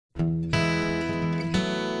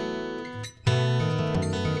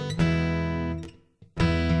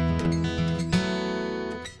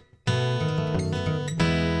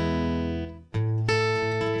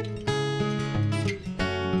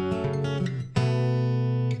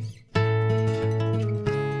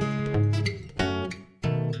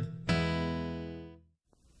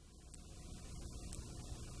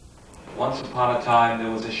once upon a time there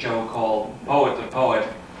was a show called Poet to Poet,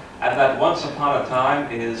 and that once upon a time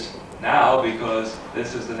is now because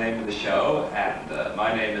this is the name of the show, and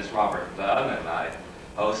my name is Robert Dunn, and I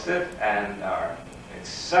host it, and our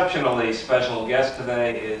exceptionally special guest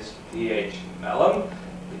today is D.H. Melhem. I'll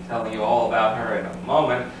be telling you all about her in a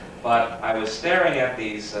moment, but I was staring at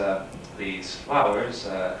these flowers,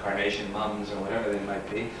 carnation mums or whatever they might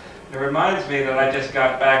be. It reminds me that I just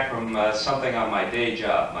got back from something on my day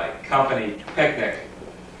job, my company picnic,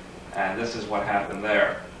 and this is what happened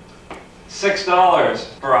there.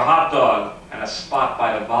 $6 for a hot dog and a spot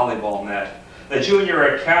by the volleyball net. The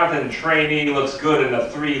junior accountant trainee looks good in a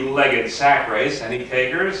three-legged sack race. Any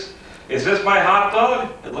takers? Is this my hot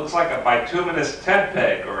dog? It looks like a bituminous tent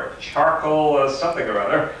peg or a charcoal something or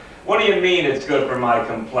other. What do you mean it's good for my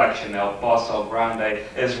complexion? El Bosso Grande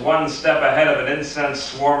is one step ahead of an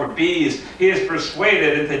incensed swarm of bees. He is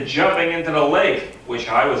persuaded into jumping into the lake. Wish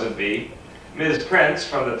I was a bee. Ms. Prince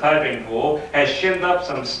from the typing pool has shinned up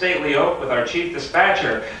some stately oak with our chief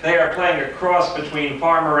dispatcher. They are playing a cross between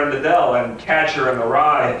Farmer in the Dell and Catcher in the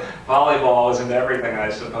Rye. Volleyball isn't everything, I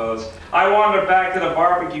suppose. I wander back to the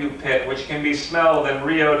barbecue pit, which can be smelled in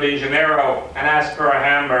Rio de Janeiro, and ask for a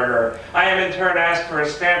hamburger. I am in turn asked for a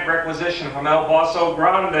stamp requisition from El Bosso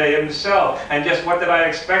Grande himself. And just what did I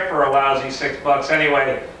expect for a lousy $6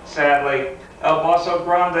 anyway? Sadly, El Bosso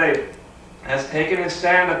Grande has taken his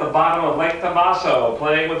stand at the bottom of Lake Tommaso,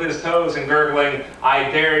 playing with his toes and gurgling, "I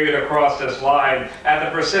dare you to cross this line," at the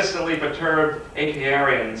persistently perturbed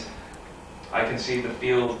apiarians. I concede the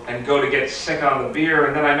field and go to get sick on the beer,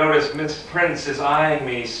 and then I notice Miss Prince is eyeing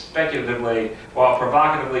me speculatively while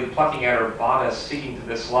provocatively plucking at her bodice, seeking to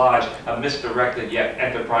dislodge a misdirected yet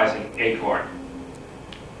enterprising acorn.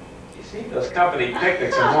 You see, those company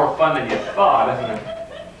picnics are more fun than you thought, isn't it?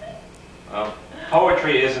 Well,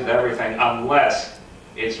 poetry isn't everything unless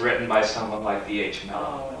it's written by someone like D.H.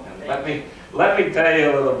 Melhem. And let me tell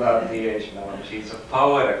you a little about D.H. Melhem. She's a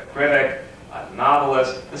poet, a critic, a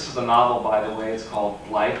novelist. This is a novel, by the way. It's called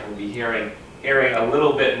Blight. We'll be hearing a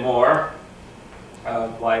little bit more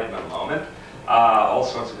of Blight in a moment. All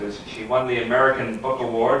sorts of good. She won the American Book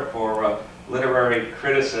Award for literary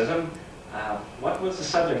criticism. What was the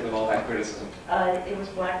subject of all that criticism? It was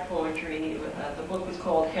black poetry. The book was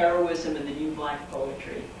called Heroism in the New Black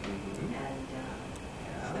Poetry. Mm-hmm. And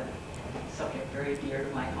it's a subject very dear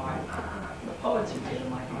to my heart. The poets are dear to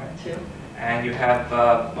my heart, too. And you have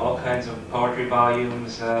all kinds of poetry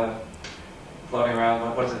volumes floating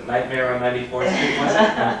around. What is it, Nightmare on 94th Street, was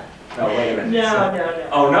it? No, wait a minute. No.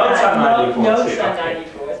 Oh, Notes on 94th Street. Notes on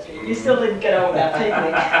 94th Street. You still didn't get over that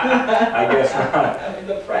picnic. I guess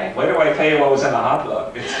not. Why do I tell you what was in the hot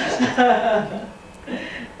dog?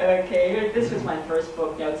 Okay, this was my first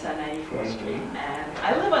book, Notes on 94th Street. And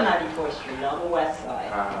I live on 94th Street on the west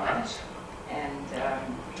side. And I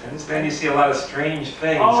understand you see a lot of strange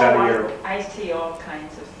things out of your... I see all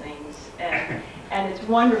kinds of things. And it's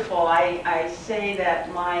wonderful. I say that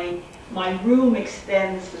my room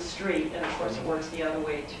extends the street, and of course it works the other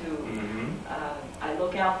way too. Mm-hmm. I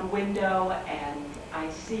look out the window and I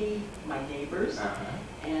see my neighbors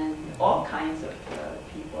and all kinds of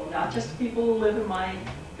people, not just people who live in my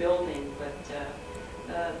building, but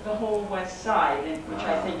the whole west side, which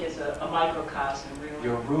I think is a microcosm, really.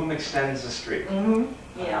 Your room extends the street?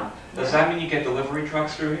 Mm-hmm. Yeah. Does that mean you get delivery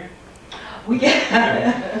trucks through here? We get...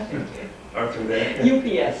 Or through there?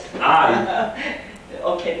 UPS.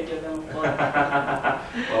 Okay to give them a plug.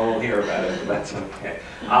 Well, we'll hear about it, but that's okay.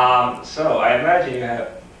 So I imagine you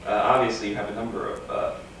have, obviously you have a number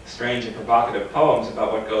of strange and provocative poems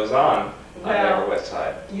about what goes on the Upper West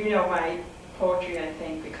Side. You know my poetry, I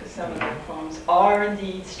think, because some of the poems are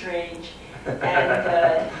indeed strange. And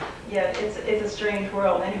yeah, it's a strange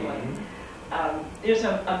world anyway. Mm-hmm. There's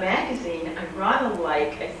a magazine I rather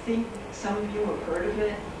like. I think some of you have heard of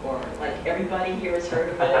it, or like everybody here has heard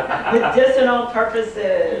of it, Medicinal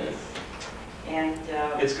Purposes. And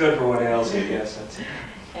it's good for what ails you, yes.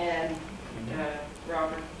 And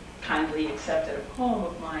Robert kindly accepted a poem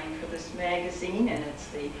of mine for this magazine, and it's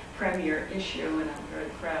the premier issue, and I'm very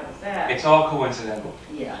proud of that. It's all coincidental.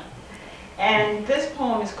 Yeah. And this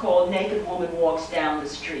poem is called Naked Woman Walks Down the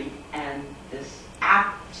Street, and this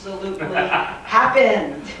absolutely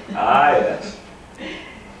happened. Ah, yes.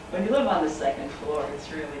 When you live on the second floor,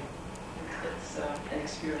 it's really, it's an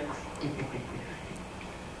experience.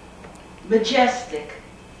 Majestic,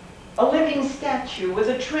 a living statue with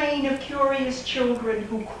a train of curious children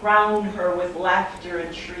who crown her with laughter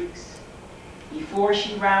and shrieks. Before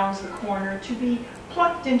she rounds the corner to be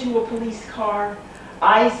plucked into a police car,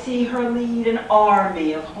 I see her lead an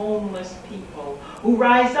army of homeless people who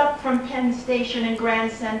rise up from Penn Station and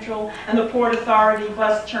Grand Central and the Port Authority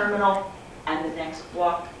bus terminal and the next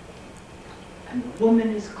block. And the woman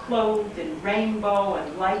is clothed in rainbow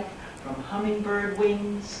and light from hummingbird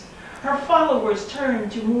wings. Her followers turn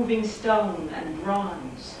to moving stone and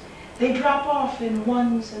bronze. They drop off in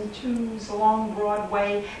ones and twos along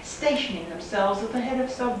Broadway, stationing themselves at the head of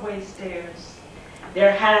subway stairs.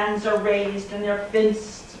 Their hands are raised and their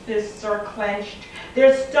fists are clenched.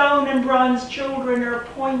 Their stone and bronze children are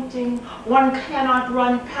pointing. One cannot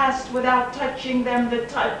run past without touching them. The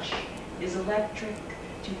touch is electric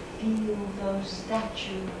to feel those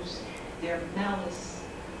statues, their malice,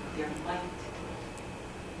 their might.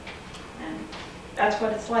 And that's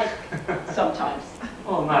what it's like sometimes.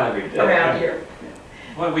 Well, not every day. Around here.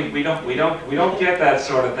 Well, we don't get that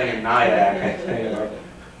sort of thing in Nyack, I think,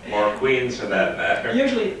 or Queens for that matter.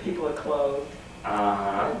 Usually people are clothed.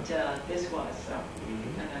 Uh-huh. But this was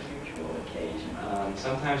an unusual occasion.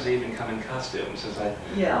 Sometimes they even come in costumes, as I.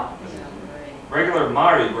 Yeah, right. Regular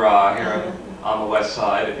Mardi Gras here on the west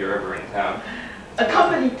side, if you're ever in town. A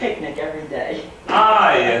company picnic every day.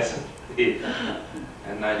 Ah, yes, indeed.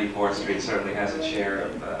 And 94th Street certainly has its share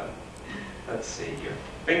of, let's see, you're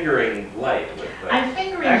fingering light with I'm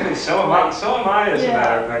fingering actually, so am I, as a Yeah.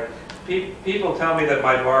 matter of fact. People tell me that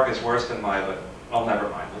my bark is worse than mine, but, oh, never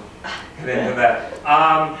mind. We'll get into that.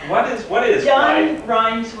 What is light? Dunn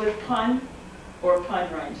rhymes with pun, or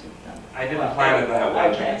pun rhymes with Dunn? I didn't plan it that way.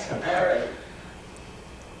 Okay,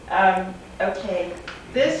 all right. Okay,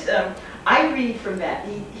 this, I read from that.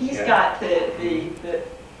 He's Yeah. got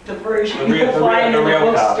the version The real- you'll the find real- in the the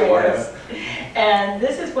real copy, bookstores. And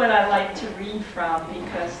this is what I like to read from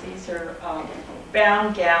because these are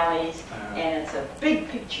bound galleys, and it's a big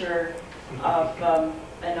picture of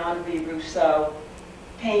an Henri Rousseau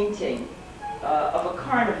painting of a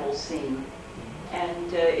carnival scene.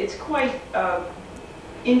 And it's quite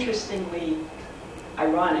interestingly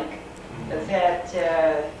ironic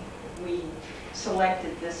that we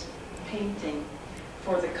selected this painting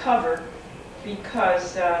for the cover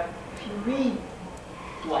because if you read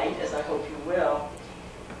Blight, as I hope you will,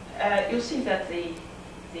 you'll see that the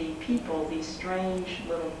people, these strange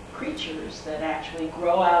little creatures that actually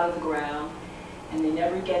grow out of the ground, and they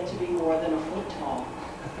never get to be more than a foot tall,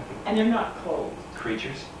 and they're not clothed.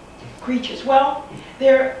 Creatures? Creatures. Well,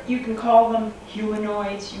 you can call them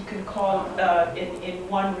humanoids. You can call in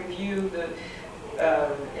one review, the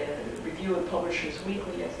review of Publishers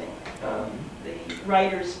Weekly, I think, the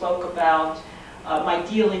writers spoke about my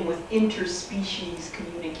dealing with interspecies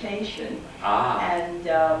communication, and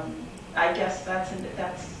I guess that's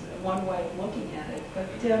one way of looking at it.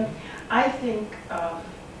 But I think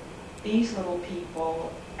these little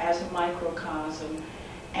people as a microcosm,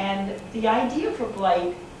 and the idea for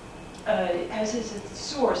Blight has as its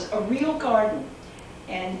source a real garden.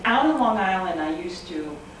 And out on Long Island, I used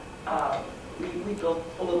to, we built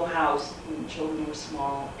a little house when the children were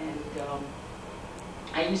small, and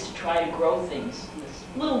I used to try to grow things in this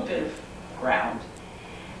little bit of ground.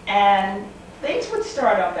 And things would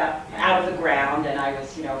start up out of the ground, and I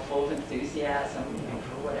was, full of enthusiasm,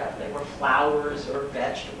 for whatever. They were flowers or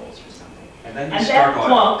vegetables or something. And then you struck oil.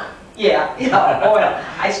 Plunk, oil.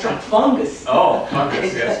 I struck fungus. Oh,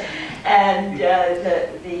 fungus, yes. And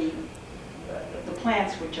the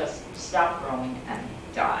plants would just stop growing and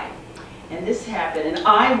die. And this happened, and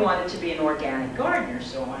I wanted to be an organic gardener,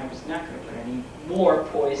 so I was not going to put any more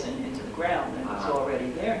poison into the ground than was already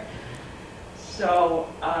there. So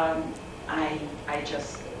I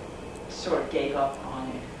just sort of gave up on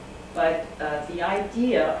it. But the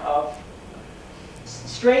idea of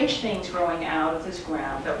strange things growing out of this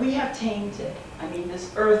ground that we have tainted, I mean,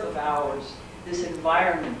 this earth of ours, this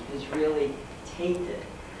environment is really tainted.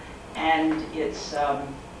 And it's,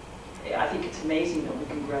 I think it's amazing that we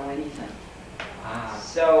can grow anything.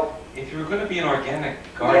 So, if you were going to be an organic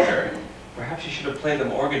gardener, perhaps you should have played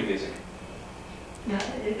them organ music.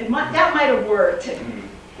 that might have worked.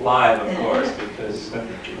 Live, of course, because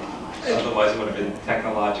otherwise it would have been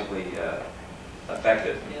technologically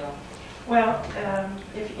effective. Yeah. Well,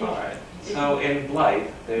 All right. So in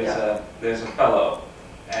Blight, there's a fellow,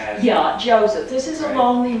 and Joseph. This is a Right.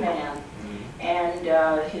 lonely man, and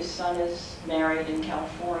his son is married in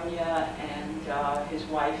California, and his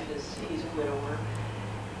wife he's a widower,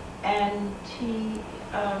 and he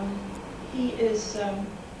is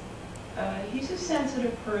he's a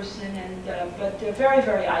sensitive person, and but very,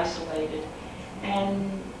 very isolated, and.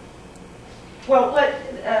 Well,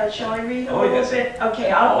 shall I read a little bit?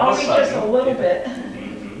 Okay, I'll read just a little bit.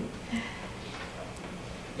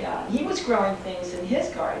 Yeah, he was growing things in his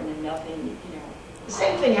garden and nothing, The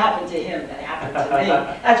same thing happened to him that happened to me.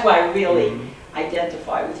 That's why I really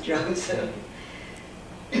identify with Joseph.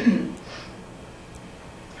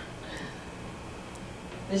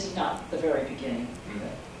 This is not the very beginning.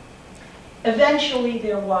 Eventually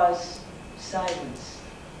there was silence.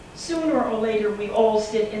 Sooner or later we all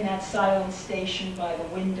sit in that silent station by the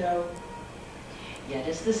window. Yet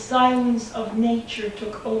as the silence of nature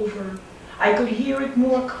took over, I could hear it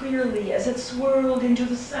more clearly as it swirled into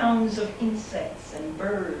the sounds of insects and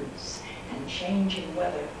birds and changing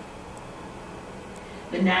weather.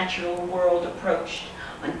 The natural world approached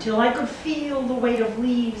until I could feel the weight of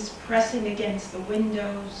leaves pressing against the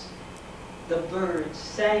windows. The birds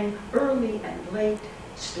sang early and late.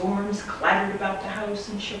 Storms clattered about the house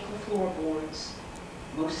and shook the floorboards.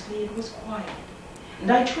 Mostly it was quiet,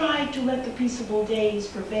 and I tried to let the peaceable days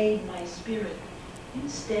pervade my spirit.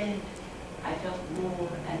 Instead, I felt more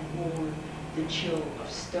and more the chill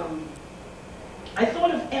of stone. I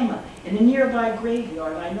thought of Emma in a nearby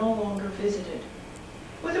graveyard I no longer visited.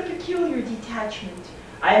 With a peculiar detachment,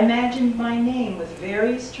 I imagined my name with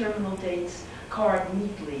various terminal dates carved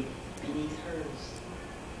neatly beneath hers.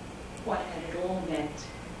 What had it all meant?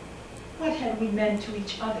 What had we meant to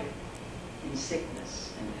each other in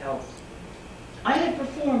sickness and health? I had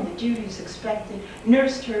performed the duties expected,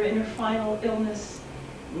 nursed her in her final illness.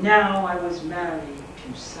 Now I was married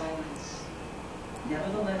to silence.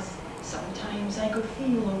 Nevertheless, sometimes I could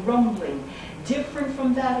feel a rumbling, different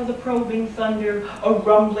from that of the probing thunder, a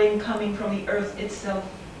rumbling coming from the earth itself,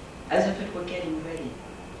 as if it were getting ready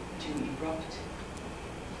to erupt.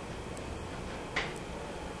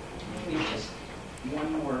 Maybe just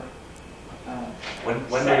one more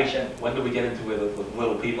section. When do we get into it with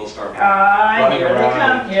little people start running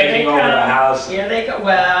around, taking over the house? Here they come.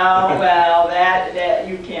 Well, that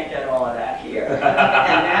you can't get all of that here. And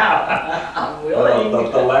now I'm willing.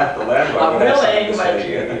 The landlord. I'm willing, but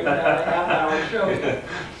you have a half-hour show.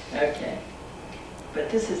 Okay, but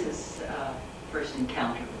this is his first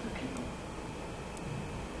encounter with the people.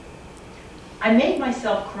 I made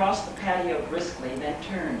myself cross the patio briskly, then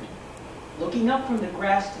turned. Looking up from the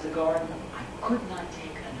grass to the garden, I could not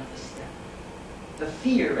take another step. The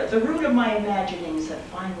fear at the root of my imaginings had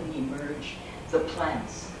finally emerged. The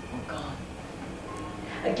plants were gone.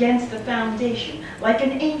 Against the foundation, like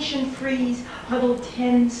an ancient frieze, huddled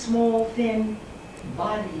 10 small, thin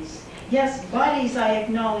bodies. Yes, bodies I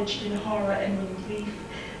acknowledged in horror and relief.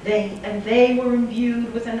 They were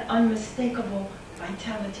imbued with an unmistakable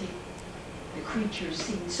vitality. The creatures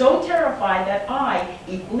seemed so terrified that I,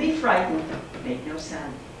 equally frightened, made no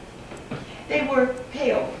sound. They were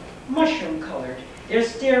pale, mushroom-colored, their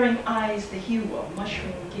staring eyes the hue of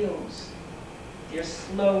mushroom gills. Their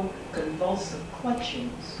slow, convulsive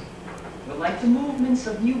clutchings were like the movements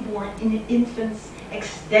of newborn infants,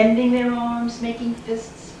 extending their arms, making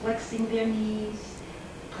fists, flexing their knees,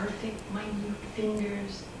 perfect, minute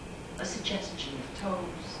fingers, a suggestion of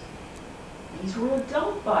toes. These were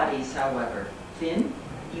adult bodies, however, thin,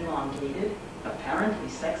 elongated, apparently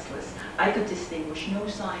sexless. I could distinguish no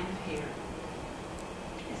sign of hair.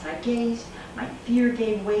 As I gazed, my fear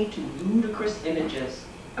gave way to ludicrous images,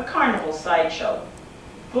 a carnival sideshow,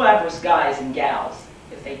 glabrous guys and gals,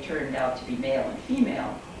 if they turned out to be male and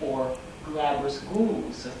female, or glabrous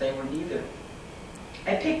ghouls if they were neither.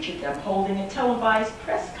 I pictured them holding a televised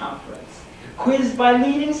press conference, quizzed by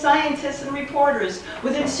leading scientists and reporters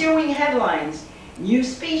with ensuing headlines: new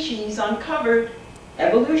species uncovered,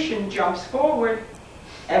 evolution jumps forward,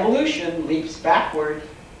 evolution leaps backward.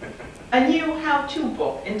 A new how-to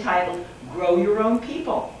book entitled Grow Your Own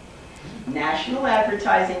People. National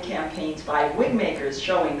advertising campaigns by wig makers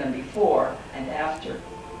showing them before and after.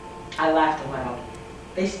 I laughed aloud.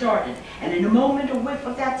 They started, and in a moment a whiff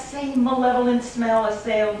of that same malevolent smell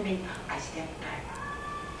assailed me. I stepped back.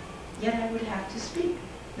 Yet I would have to speak,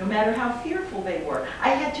 no matter how fearful they were. I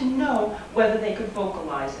had to know whether they could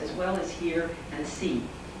vocalize as well as hear and see.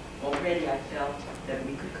 Already I felt that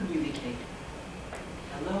we could communicate.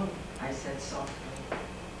 Hello, I said softly.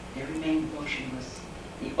 They remained motionless.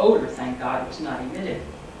 The odor, thank God, was not emitted.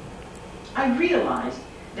 I realized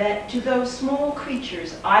that to those small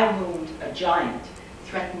creatures I loomed a giant,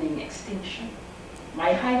 threatening extinction.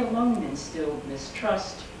 My height alone instilled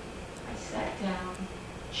mistrust. I sat down,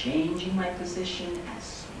 changing my position as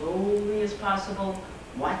slowly as possible,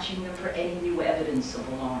 watching them for any new evidence of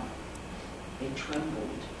alarm. They trembled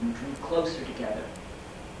and drew closer together.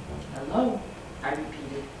 Hello, I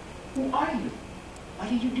repeated. Who are you? What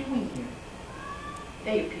are you doing here?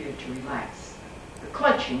 They appeared to relax. The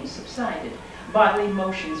clutching subsided. Bodily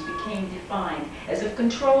motions became defined, as if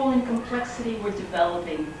control and complexity were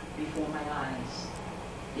developing before my eyes.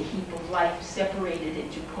 The heap of life separated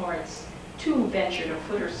into parts. Two ventured a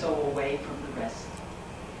foot or so away from the rest.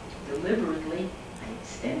 Deliberately, I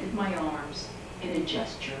extended my arms in a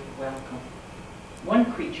gesture of welcome.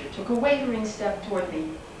 One creature took a wavering step toward me,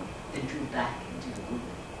 then drew back into the group.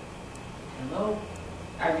 "Hello,"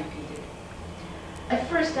 I repeated. At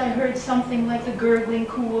first I heard something like the gurgling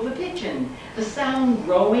coo of a pigeon, the sound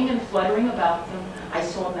growing and fluttering about them. I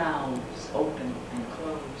saw mouths open and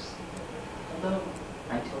close. "Hello,"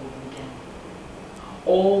 I told them again.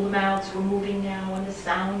 All the mouths were moving now, and the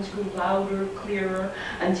sounds grew louder, clearer,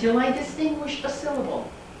 until I distinguished a syllable.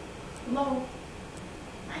 "Lo."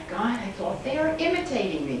 My God, I thought they are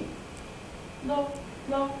imitating me. "Lo,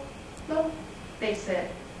 lo, lo," they said.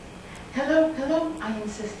 "Hello, hello," I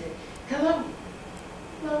insisted. "Hello,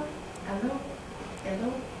 hello, hello,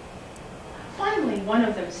 hello." Finally, one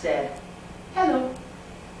of them said, "Hello."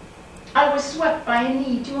 I was swept by a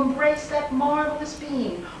need to embrace that marvelous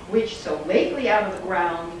being, which, so lately out of the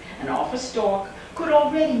ground and off a stalk, could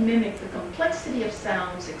already mimic the complexity of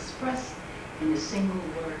sounds expressed in a single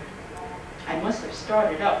word. I must have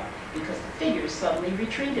started up because the figures suddenly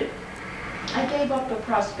retreated. I gave up the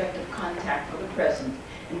prospect of contact for the present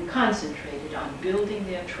and concentrated on building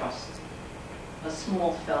their trust. A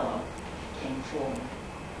small fellow came forward.